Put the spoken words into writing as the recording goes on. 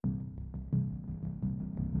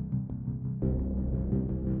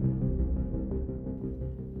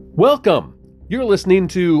Welcome! You're listening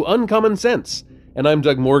to Uncommon Sense, and I'm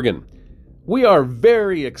Doug Morgan. We are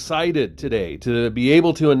very excited today to be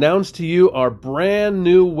able to announce to you our brand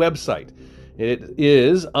new website. It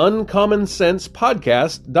is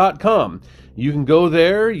uncommonsensepodcast.com. You can go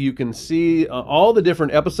there, you can see all the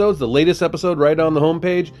different episodes, the latest episode right on the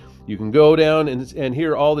homepage. You can go down and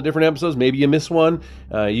hear all the different episodes. Maybe you miss one.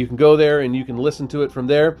 You can go there and you can listen to it from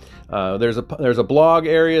there. There's a blog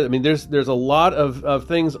area. I mean, there's a lot of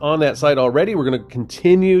things on that site already. We're going to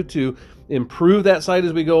continue to improve that site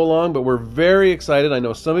as we go along, but we're very excited. I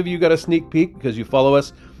know some of you got a sneak peek because you follow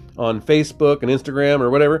us on Facebook and Instagram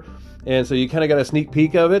or whatever. And so you kind of got a sneak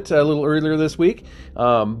peek of it a little earlier this week.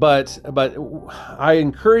 But I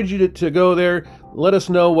encourage you to go there. Let us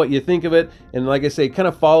know what you think of it. And like I say, kind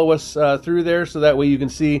of follow us through there so that way you can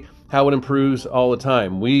see how it improves all the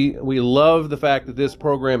time. We love the fact that this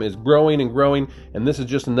program is growing and growing, and this is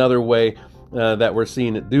just another way that we're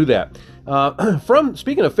seeing it do that.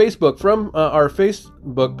 Speaking of Facebook, from our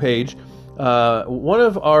Facebook page, one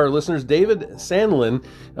of our listeners, David Sandlin,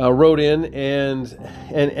 wrote in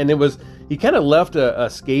and it was, he kind of left a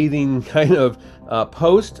scathing kind of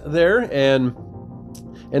post there, and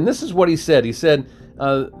this is what he said. He said,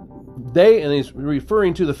 and he's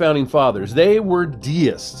referring to the founding fathers, they were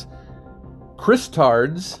deists.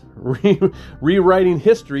 Christards rewriting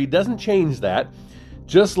history doesn't change that,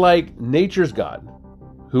 just like nature's God.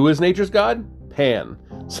 Who is nature's God? Pan.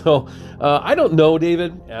 So I don't know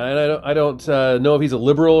David, and I don't know if he's a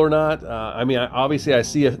liberal or not. Obviously I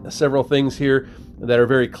see several things here that are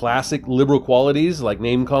very classic liberal qualities, like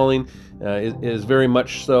name calling is very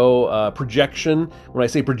much so. Projection. When I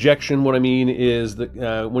say projection, what I mean is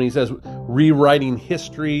that when he says rewriting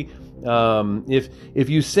history, if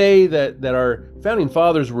you say that our founding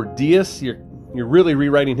fathers were deists, you're really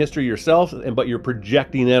rewriting history yourself, but you're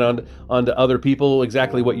projecting that onto other people,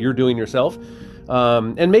 exactly what you're doing yourself,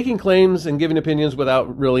 and making claims and giving opinions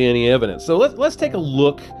without really any evidence. So let's take a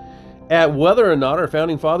look at whether or not our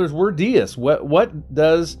founding fathers were deists. What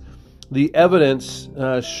does the evidence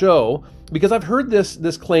show? Because I've heard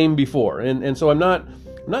this claim before, and so I'm not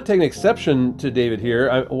taking exception to David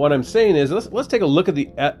here. What I'm saying is let's take a look at the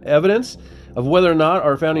evidence of whether or not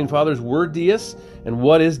our founding fathers were deists and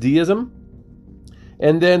what is deism,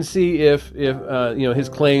 and then see if his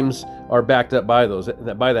claims are backed up by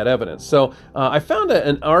that evidence. So I found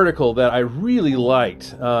an article that I really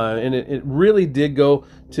liked, and it really did go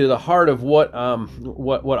to the heart of what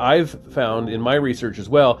I've found in my research as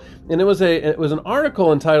well. And it was an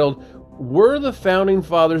article entitled "Were the Founding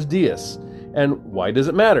Fathers Deists, and Why Does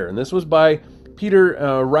It Matter?" And this was by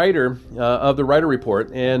Peter Ryder of the Ryder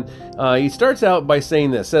Report, and he starts out by saying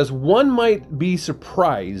this, says, "One might be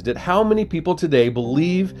surprised at how many people today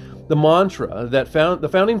believe the mantra that the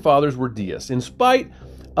Founding Fathers were deists, in spite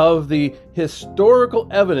of the historical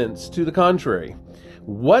evidence to the contrary.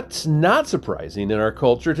 What's not surprising in our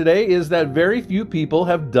culture today is that very few people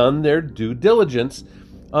have done their due diligence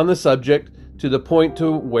on the subject to the point to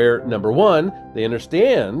where, number one, they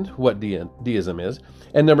understand what deism is,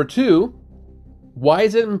 and number two, why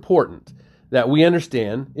is it important that we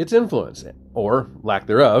understand its influence, or lack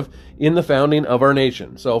thereof, in the founding of our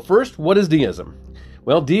nation?" So first, what is deism?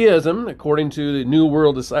 Well, deism, according to the New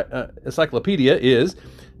World Encyclopedia,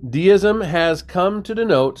 deism has come to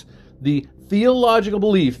denote the theological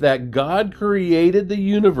belief that God created the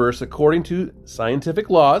universe according to scientific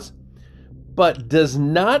laws, but does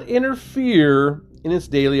not interfere in its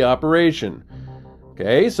daily operation.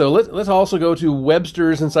 Okay, so let's also go to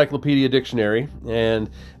Webster's Encyclopedia Dictionary, and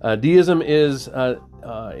deism is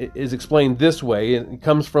explained this way. It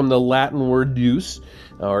comes from the Latin word deus,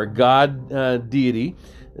 or God, deity,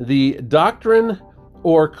 the doctrine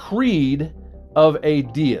or creed of a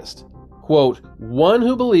deist. Quote, "One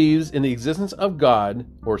who believes in the existence of God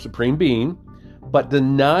or supreme being, but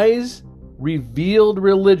denies revealed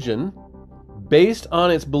religion based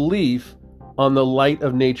on its belief on the light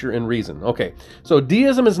of nature and reason." Okay, so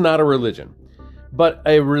deism is not a religion, but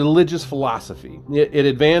a religious philosophy. It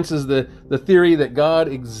advances the theory that God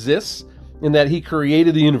exists and that he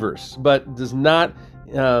created the universe, but does not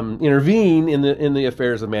intervene in the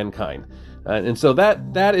affairs of mankind. And so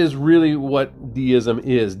that is really what deism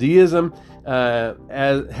is. Deism,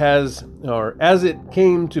 as it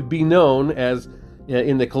came to be known as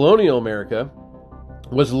in the colonial America,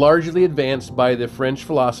 was largely advanced by the French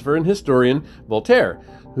philosopher and historian Voltaire,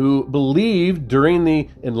 who believed during the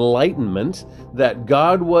Enlightenment that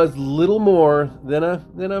God was little more than a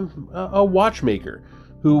watchmaker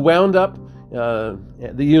who wound up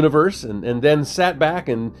the universe, and then sat back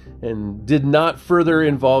and did not further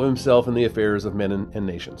involve himself in the affairs of men and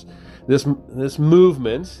nations. This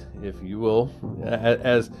movement, if you will,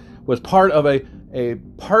 as was part of a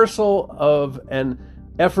parcel of an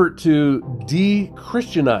effort to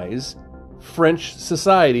de-Christianize French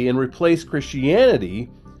society and replace Christianity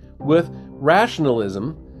with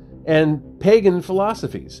rationalism and pagan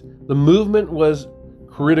philosophies. The movement was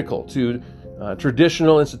critical to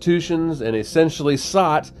traditional institutions and essentially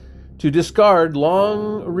sought to discard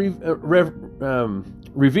long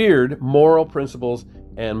revered moral principles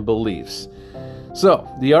and beliefs. So,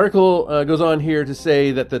 the article goes on here to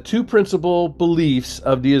say that the two principal beliefs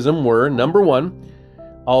of deism were, number one,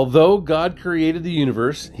 although God created the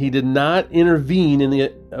universe, he did not intervene in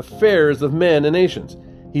the affairs of men and nations.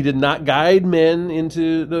 He did not guide men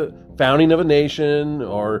into the founding of a nation,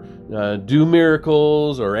 or do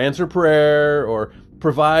miracles, or answer prayer, or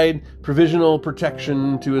provide provisional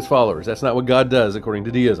protection to his followers. That's not what God does, according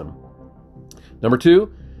to deism. Number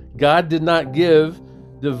two, God did not give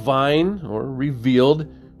divine or revealed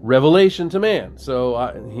revelation to man. So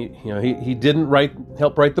he didn't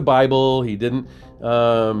help write the Bible. He didn't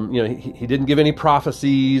he didn't give any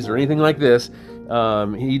prophecies or anything like this.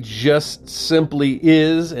 He just simply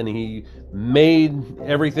is, and he made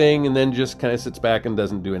everything and then just kind of sits back and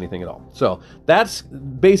doesn't do anything at all. So that's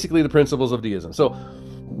basically the principles of deism. So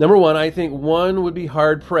number one, I think one would be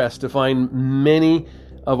hard pressed to find many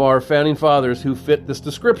of our founding fathers who fit this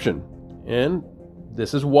description. And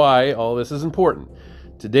this is why all this is important.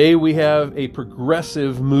 Today we have a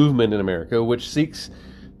progressive movement in America which seeks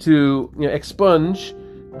to expunge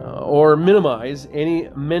or minimize any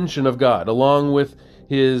mention of God, along with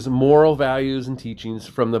his moral values and teachings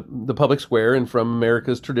from the public square and from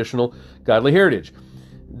America's traditional godly heritage.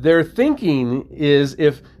 Their thinking is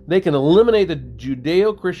if they can eliminate the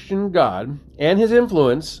Judeo-Christian God and his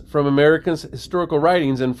influence from America's historical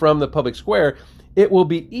writings and from the public square, it will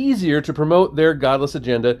be easier to promote their godless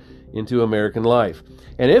agenda into American life.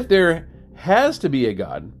 And if there has to be a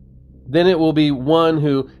God, then it will be one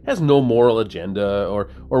who has no moral agenda, or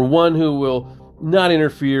one who will not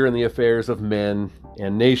interfere in the affairs of men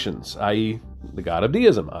and nations, i.e. the God of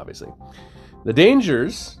deism, obviously. The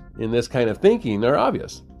dangers in this kind of thinking are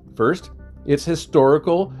obvious. First, it's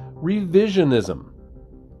historical revisionism.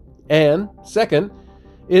 And second,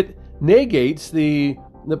 it negates the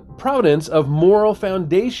providence of moral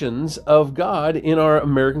foundations of God in our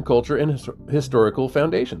American culture and historical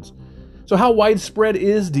foundations. So how widespread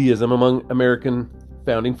is deism among American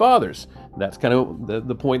founding fathers? That's kind of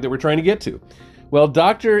the point that we're trying to get to. Well,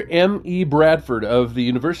 Dr. M.E. Bradford of the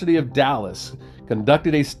University of Dallas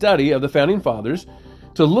conducted a study of the founding fathers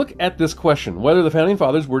to look at this question, whether the founding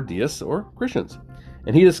fathers were deists or Christians.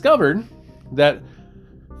 And he discovered that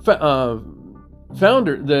the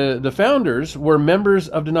founders were members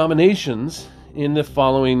of denominations in the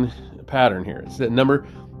following pattern here. It's that number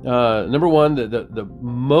one, the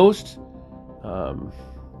most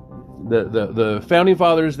the founding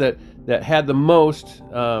fathers that had the most,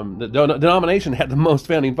 the denomination had the most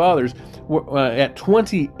founding fathers were, at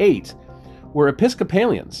 28 were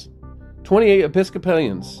Episcopalians. 28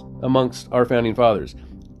 Episcopalians amongst our founding fathers.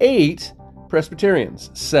 8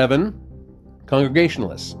 Presbyterians. 7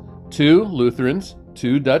 Congregationalists. 2 Lutherans.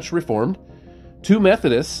 2 Dutch Reformed. 2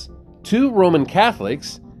 Methodists. 2 Roman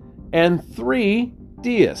Catholics. And 3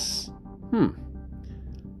 deists.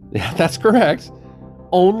 Yeah, that's correct.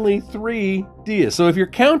 Only 3 deists. So if you're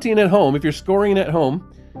counting at home, if you're scoring at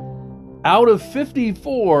home, out of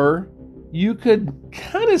 54, you could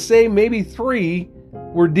kind of say maybe 3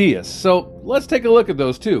 were deists. So let's take a look at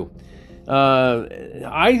those two.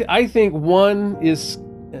 I think one is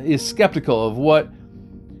skeptical of what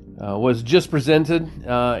was just presented.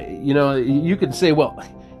 You could say, well,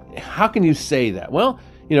 how can you say that? Well,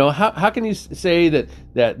 how can you say that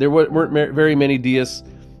there weren't very many deists?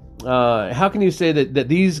 How can you say that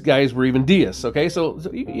these guys were even deists? Okay, so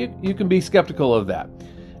you can be skeptical of that.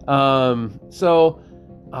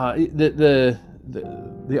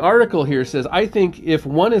 The article here says, I think if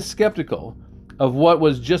one is skeptical of what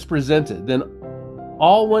was just presented, then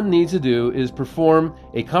all one needs to do is perform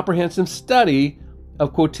a comprehensive study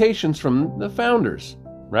of quotations from the founders.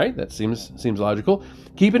 Right? That seems logical.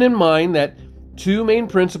 Keeping in mind that 2 main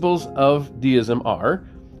principles of deism are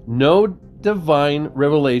no divine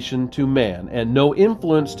revelation to man and no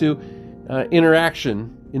influence to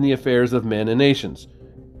interaction in the affairs of men and nations.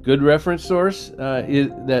 Good reference source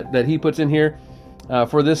that he puts in here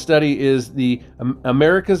for this study is the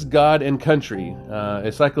America's God and Country,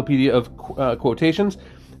 Encyclopedia of Quotations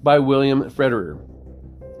by William Frederer.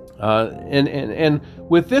 And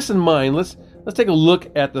with this in mind, let's take a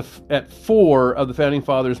look at four of the founding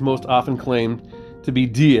fathers most often claimed to be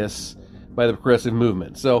deists by the progressive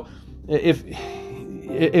movement. So if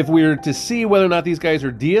we're to see whether or not these guys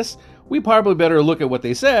are deists, we probably better look at what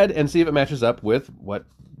they said and see if it matches up with what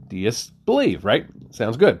deists believe, right?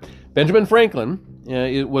 Sounds good. Benjamin Franklin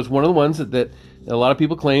it was one of the ones that a lot of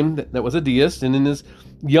people claim that was a deist, and in his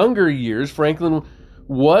younger years, Franklin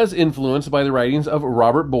was influenced by the writings of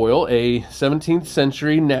Robert Boyle, a 17th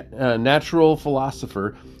century natural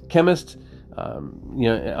philosopher, chemist,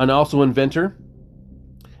 and also inventor.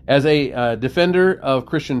 As a defender of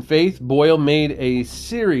Christian faith, Boyle made a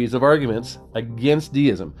series of arguments against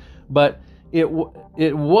deism, but it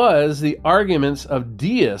was the arguments of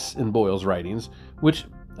deists in Boyle's writings which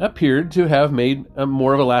appeared to have made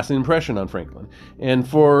more of a lasting impression on Franklin. And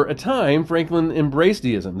for a time, Franklin embraced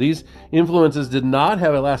deism. These influences did not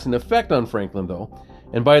have a lasting effect on Franklin, though.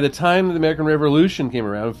 And by the time the American Revolution came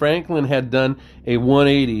around, Franklin had done a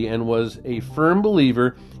 180 and was a firm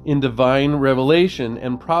believer in divine revelation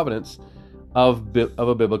and providence of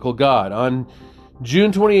a biblical God. On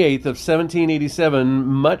June 28th of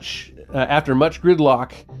 1787, after much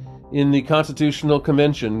gridlock in the Constitutional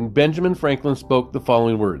Convention, Benjamin Franklin spoke the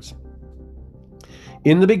following words.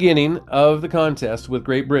 In the beginning of the contest with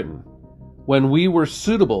Great Britain, when we were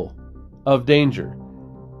suitable of danger,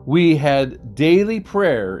 we had daily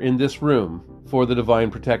prayer in this room for the divine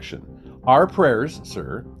protection. Our prayers,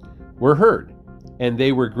 sir, were heard, and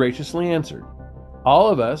they were graciously answered. All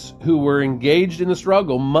of us who were engaged in the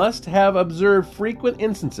struggle must have observed frequent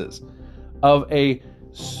instances of a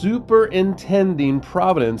superintending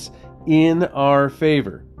providence in our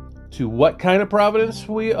favor. To what kind of providence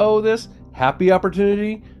we owe this happy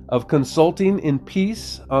opportunity of consulting in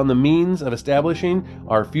peace on the means of establishing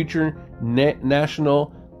our future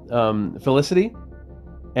national felicity?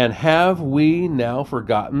 And have we now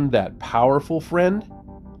forgotten that powerful friend?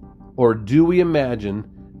 Or do we imagine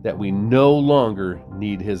that we no longer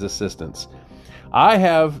need his assistance? I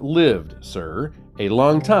have lived, sir, a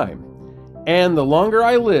long time, and the longer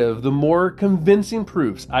I live, the more convincing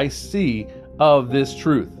proofs I see of this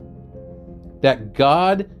truth, that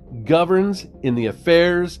God governs in the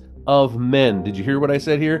affairs of men. Did you hear what I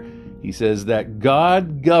said here? He says that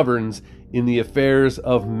God governs in the affairs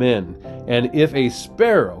of men. And if a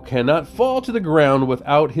sparrow cannot fall to the ground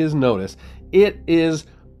without his notice, it is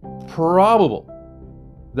probable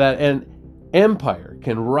that an empire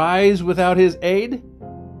can rise without his aid.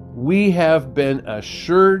 We have been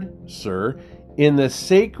assured, sir, in the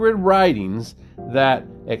sacred writings that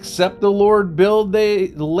except the Lord build, they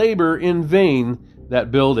labor in vain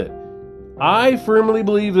that build it. I firmly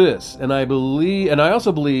believe this, and I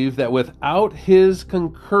also believe that without his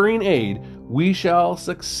concurring aid, we shall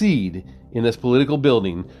succeed in this political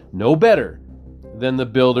building no better than the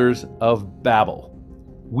builders of Babel.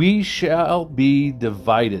 We shall be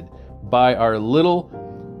divided by our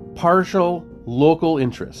little partial local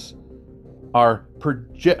interests. Our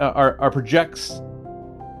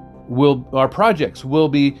projects will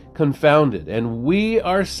be confounded, and we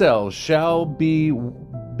ourselves shall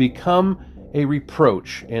become a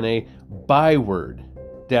reproach and a byword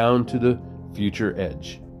down to the future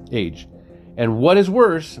age. And what is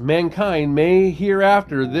worse, mankind may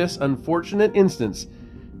hereafter this unfortunate instance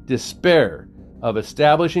despair of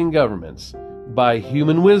establishing governments by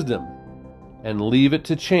human wisdom and leave it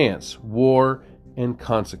to chance, war, and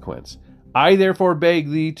consequence. I therefore beg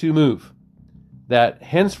thee to move, that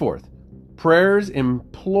henceforth prayers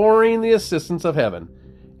imploring the assistance of heaven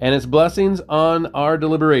and its blessings on our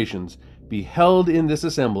deliberations be held in this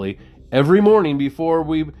assembly every morning before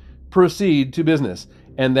we proceed to business,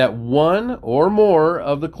 and that one or more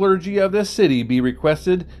of the clergy of this city be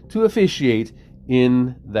requested to officiate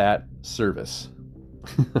in that service.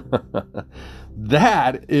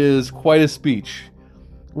 That is quite a speech.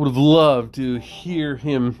 Would have loved to hear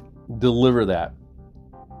him deliver that.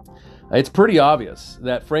 It's pretty obvious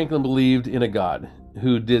that Franklin believed in a God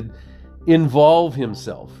who did involve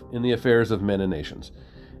himself in the affairs of men and nations.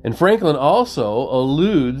 And Franklin also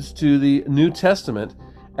alludes to the New Testament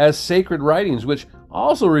as sacred writings, which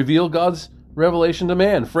also reveal God's revelation to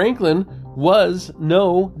man. Franklin was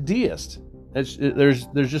no deist. There's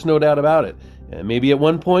just no doubt about it. And maybe at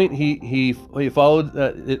one point he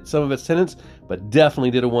followed some of its tenets, but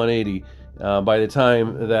definitely did a 180 by the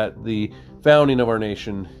time that the founding of our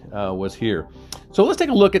nation was here. So let's take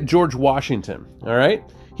a look at George Washington. All right,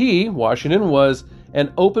 Washington, was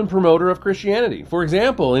an open promoter of Christianity. For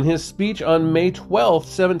example, in his speech on May 12th,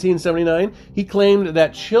 1779, he claimed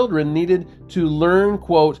that children needed to learn,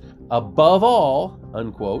 quote, above all,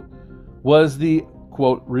 unquote, was the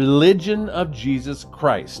quote, religion of Jesus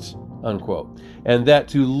Christ, unquote, and that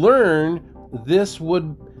to learn this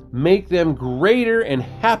would make them greater and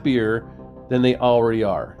happier than they already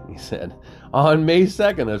are, he said. On May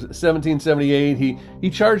 2nd of 1778, he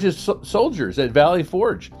charged his soldiers at Valley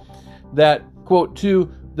Forge that, quote,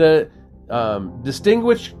 to the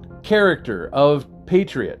distinguished character of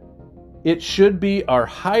patriot, it should be our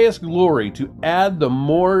highest glory to add the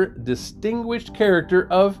more distinguished character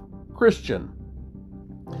of Christian.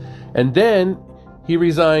 And then he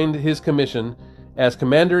resigned his commission as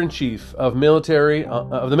commander-in-chief of the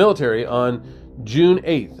military on June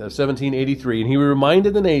 8th of 1783, and he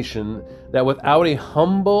reminded the nation that without a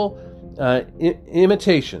humble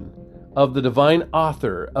imitation of the divine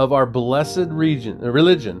author of our blessed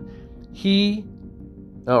religion,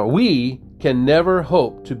 we can never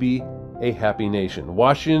hope to be a happy nation.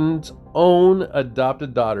 Washington's own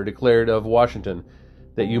adopted daughter declared of Washington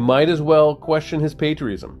that you might as well question his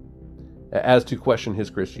patriotism as to question his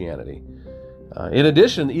Christianity. In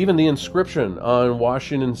addition, even the inscription on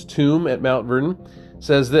Washington's tomb at Mount Vernon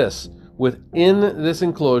says this: within this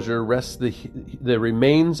enclosure rests the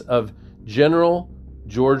remains of General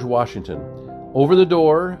George Washington. Over the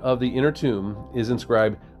door of the inner tomb is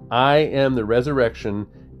inscribed, I am the resurrection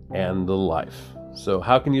and the life. So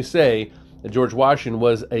how can you say that George Washington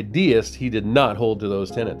was a deist? He did not hold to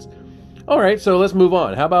those tenets. All right, so let's move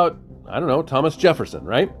on. How about, I don't know, Thomas Jefferson,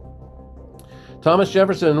 right? Thomas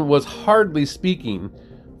Jefferson was hardly speaking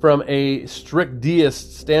from a strict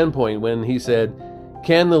deist standpoint when he said,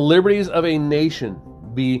 can the liberties of a nation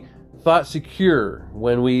be thought secure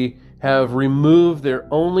when we have removed their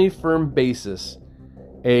only firm basis,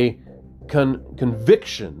 a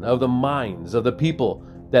conviction of the minds of the people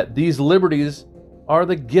that these liberties are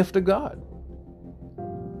the gift of God,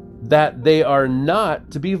 that they are not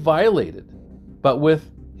to be violated, but with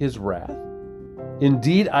his wrath?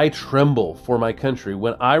 Indeed, I tremble for my country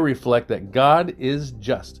when I reflect that God is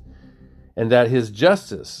just and that his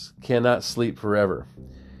justice cannot sleep forever.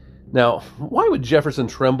 Now, why would Jefferson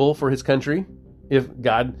tremble for his country if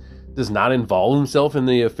God does not involve himself in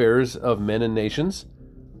the affairs of men and nations?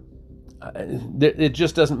 It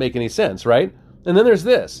just doesn't make any sense, right? And then there's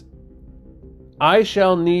this: I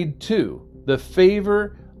shall need too the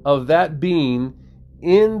favor of that being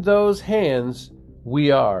in those hands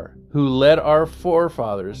we are, who led our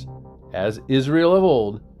forefathers, as Israel of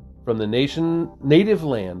old, from the native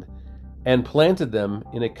land, and planted them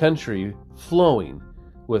in a country flowing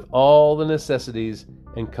with all the necessities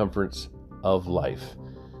and comforts of life.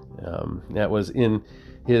 That was in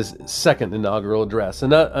his second inaugural address.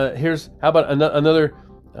 And how about another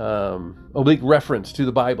oblique reference to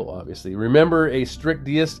the Bible, obviously. Remember, a strict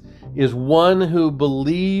deist is one who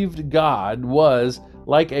believed God was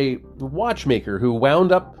like a watchmaker who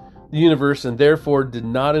wound up the universe and therefore did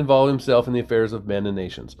not involve himself in the affairs of men and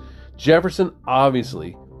nations. Jefferson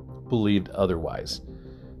obviously believed otherwise.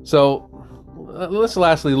 So let's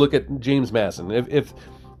lastly look at James Madison.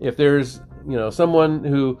 If there's someone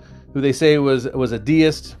who they say was a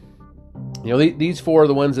deist, these four are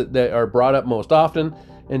the ones that are brought up most often,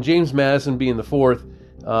 and James Madison being the fourth.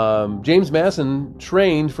 James Madison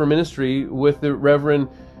trained for ministry with the Reverend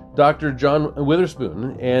Dr. John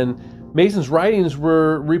Witherspoon, and Mason's writings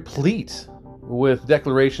were replete with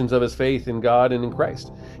declarations of his faith in God and in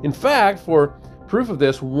Christ. In fact, for proof of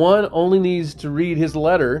this, one only needs to read his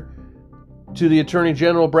letter to the Attorney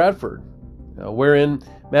General Bradford, wherein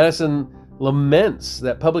Madison laments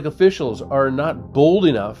that public officials are not bold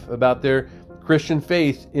enough about their Christian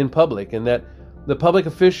faith in public, and that the public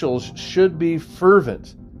officials should be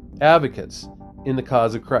fervent advocates in the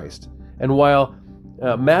cause of Christ. And while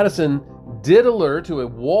Madison did allude to a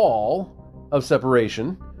wall of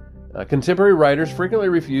separation, contemporary writers frequently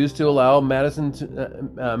refused to allow Madison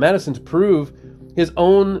to prove his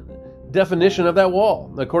own definition of that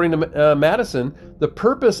wall. According to Madison, the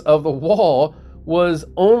purpose of the wall was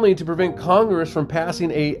only to prevent Congress from passing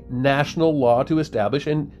a national law to establish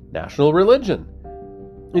a national religion.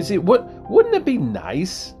 You see, wouldn't it be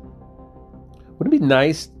nice? Wouldn't it be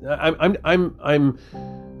nice? I'm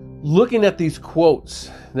looking at these quotes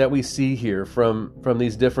that we see here from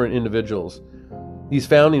these different individuals, these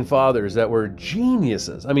founding fathers that were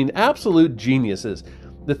geniuses. I mean, absolute geniuses.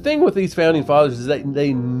 The thing with these founding fathers is that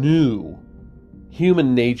they knew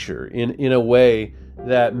human nature in a way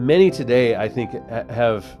that many today, I think,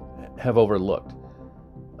 have overlooked.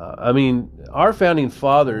 Our founding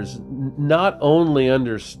fathers not only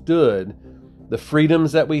understood the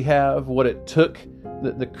freedoms that we have, what it took,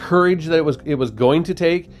 the courage that it was going to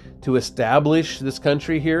take to establish this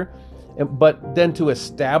country here, but then to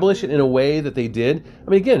establish it in a way that they did. I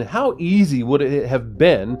mean, again, how easy would it have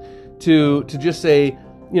been to just say,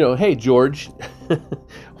 hey, George,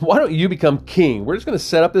 why don't you become king? We're just going to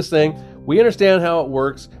set up this thing. We understand how it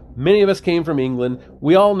works. Many of us came from England.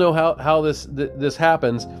 We all know how this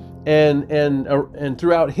happens. And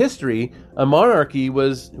throughout history, a monarchy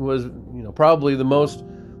was probably the most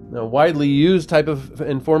widely used type of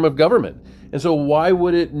and form of government. And so why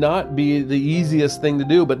would it not be the easiest thing to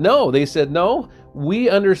do? But no, they said, no, we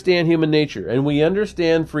understand human nature, and we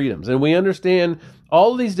understand freedoms, and we understand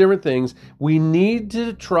all of these different things. We need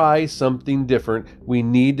to try something different. We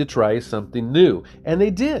need to try something new. And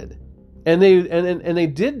they did. And they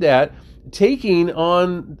did that, taking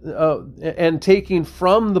on and taking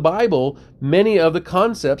from the Bible many of the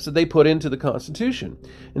concepts that they put into the Constitution.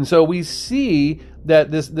 And so we see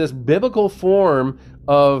that this biblical form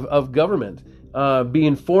of government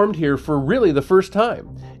being formed here for really the first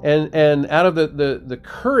time, and out of the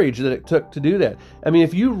courage that it took to do that. I mean,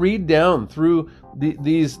 if you read down through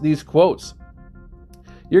these quotes,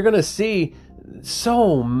 you're going to see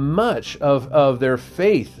so much of their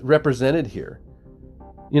faith represented here.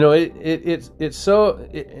 It's so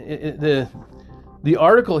the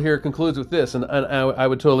article here concludes with this, and I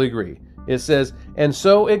would totally agree. It says, and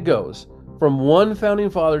so it goes from one founding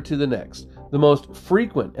father to the next. The most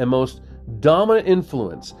frequent and most dominant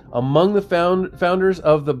influence among the founders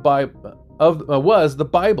of the Bible was the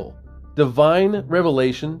Bible, divine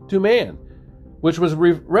revelation to man, which was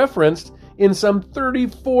referenced in some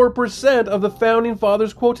 34% of the founding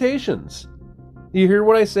fathers' quotations. You hear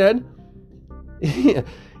what I said?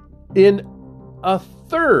 In a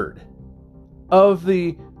third of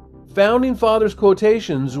the founding fathers'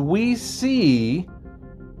 quotations, we see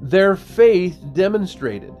their faith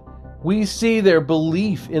demonstrated. We see their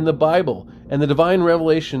belief in the Bible and the divine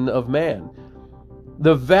revelation of man.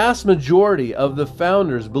 The vast majority of the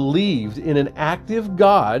founders believed in an active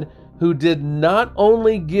God who did not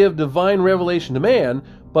only give divine revelation to man,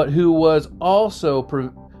 but who was also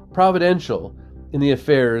providential in the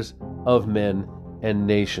affairs of men and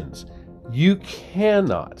nations. You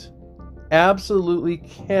cannot, absolutely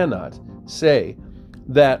cannot say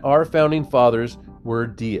that our founding fathers were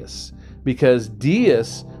deists, because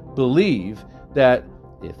deists believe that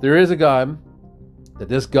if there is a God, that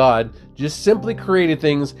this God just simply created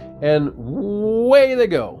things and away they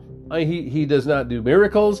go. He does not do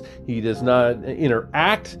miracles. He does not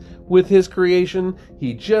interact with his creation.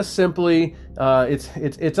 He just simply,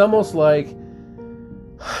 it's almost like,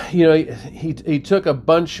 he took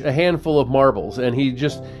a handful of marbles, and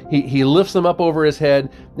he lifts them up over his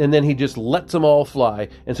head, and then he just lets them all fly.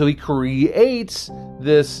 And so he creates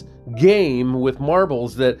this game with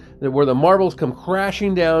marbles that where the marbles come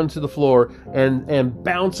crashing down to the floor and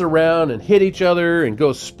bounce around and hit each other and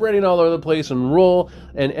go spreading all over the place and roll,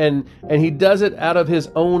 and he does it out of his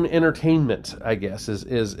own entertainment, I guess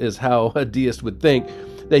is how a deist would think,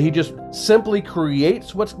 that he just simply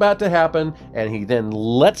creates what's about to happen and he then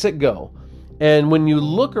lets it go. And when you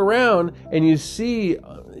look around and you see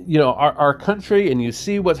our country, and you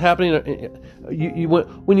see what's happening,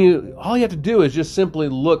 all you have to do is just simply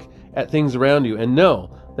look at things around you and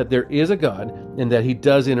know that there is a God and that he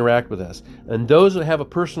does interact with us. And those that have a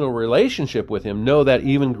personal relationship with him know that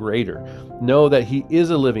even greater. Know that he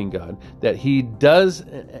is a living God, that he does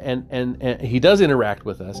and he does interact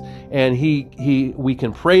with us, and we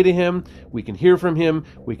can pray to him, we can hear from him,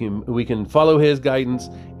 we can follow his guidance,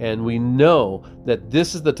 and we know that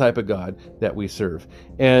this is the type of God that we serve.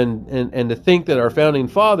 And to think that our founding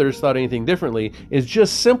fathers thought anything differently is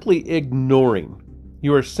just simply ignoring.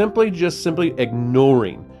 You are simply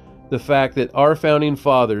ignoring the fact that our founding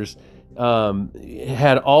fathers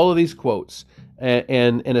had all of these quotes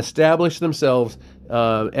and established themselves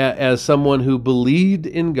as someone who believed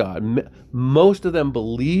in God. Most of them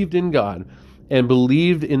believed in God and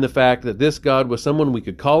believed in the fact that this God was someone we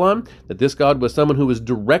could call on, that this God was someone who was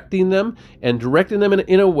directing them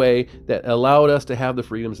in a way that allowed us to have the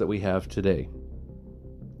freedoms that we have today.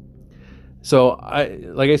 So,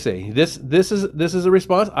 like I say, this is a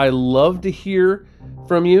response. I love to hear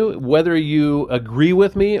from you, whether you agree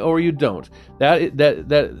with me or you don't.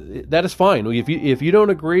 That is fine. If you don't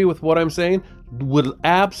agree with what I'm saying, would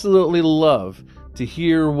absolutely love to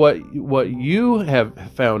hear what you have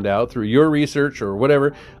found out through your research or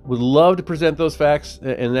whatever. Would love to present those facts,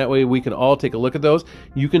 and that way we can all take a look at those.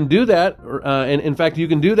 You can do that, and in fact, you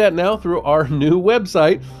can do that now through our new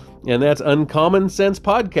website. And that's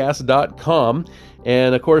uncommonsensepodcast.com.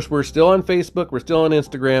 And of course, we're still on Facebook, we're still on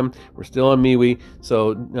Instagram, we're still on MeWe.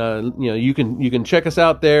 So you can check us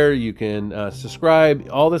out there. You can subscribe,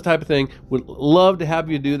 all this type of thing. Would love to have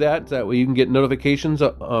you do that. That way you can get notifications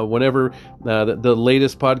whenever the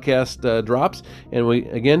latest podcast drops. And we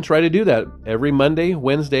again try to do that every Monday,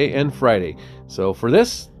 Wednesday, and Friday. So for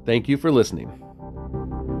this, thank you for listening.